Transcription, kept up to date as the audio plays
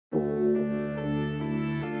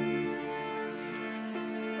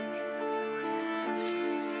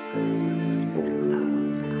People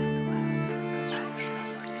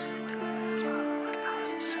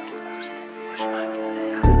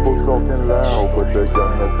talking loud, but they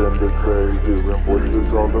got nothing to say. Hearing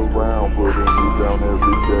voices all around, putting you down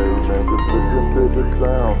every day. Man, just listen to the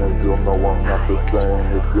sound, and you'll know I'm not the same.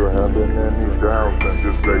 If you're having any doubts, then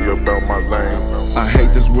just stay about my lane. I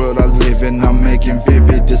hate this world I live in, I'm making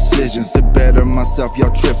vivid decisions to better myself.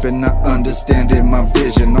 Y'all tripping, not understanding my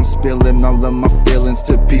vision. I'm spilling all of my feelings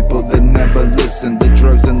to people that never listen. The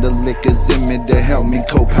drugs and the liquor's in me to help me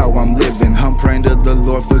cope how I'm living. I'm praying to the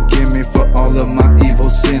Lord, forgive me for all of my evil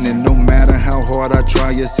sinning. No matter how hard I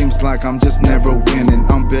try, it seems like I'm just never winning.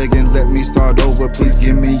 I'm begging, let me start over, please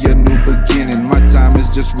give me a new beginning. My time is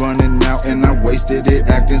just running out and I wasted it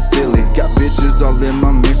acting silly. Got bitches all in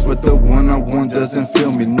my mix, but the one I want doesn't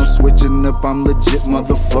feel me. No switching up, I'm legit,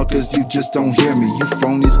 motherfuckers, you just don't hear me. You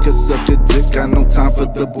phonies could suck a dick, got no time for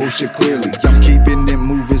the bullshit clearly. I'm keeping it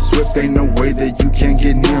moving swift, ain't no way that you can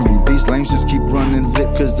get near me. These lames just keep running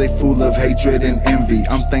lit cause they full of hatred and envy.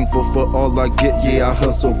 I'm thankful for all I get, yeah, I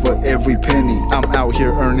hustle for every penny. I'm out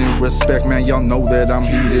here earning respect, man, y'all know that I'm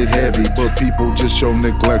heated heavy. But people just show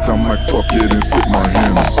neglect, I'm like fuck it and sit my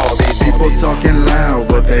hand. All these people talking loud,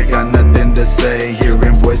 but they got nothing to say.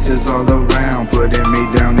 Hearing voices all around, putting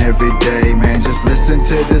me down every day. Man, just listen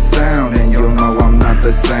to the sound and you'll know I'm not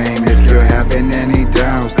the same. If you're having any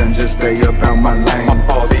doubts, then just stay about my lane.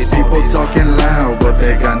 All these people talking loud, but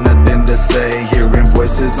they got nothing to say. Hearing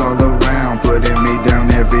voices all around, putting me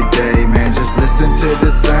down every day. Man, just listen to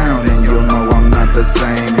the sound and you'll know I'm not the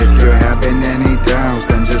same. If you're having any doubts,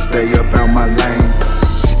 then just stay about my lane.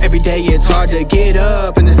 Every day it's hard to get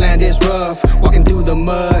up and this land is rough. Walking through the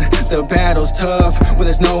mud, the battle's tough when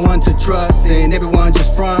there's no one to trust and everyone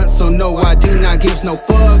just fronts. So no, I do not give no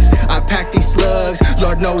fucks. I pack these slugs,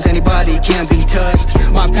 Lord knows anybody can be touched.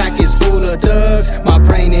 My pack is full of thugs, my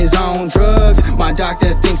brain is on drugs. My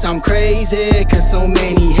doctor thinks I'm crazy cause so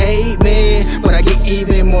many hate me, but I get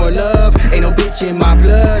even more love. Ain't no bitch in my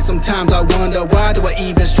blood. Sometimes I wonder why do I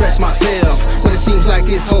even stress myself when it seems like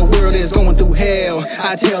this whole world is going through hell.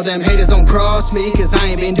 I tell them haters don't cross me cause I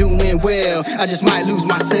ain't been doing well. I just might lose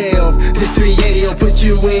myself. This 380 will put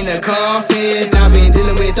you in a coffin. I've been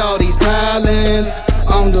dealing with all these problems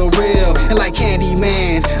on the real, and like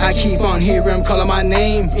Candyman, I keep on hearing them calling my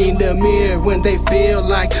name in the mirror when they feel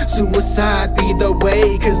like suicide be the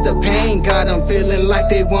way. Cause the pain got them feeling like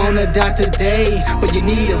they wanna die today, but you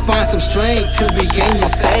need to find some strength to regain your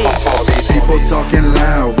faith. All these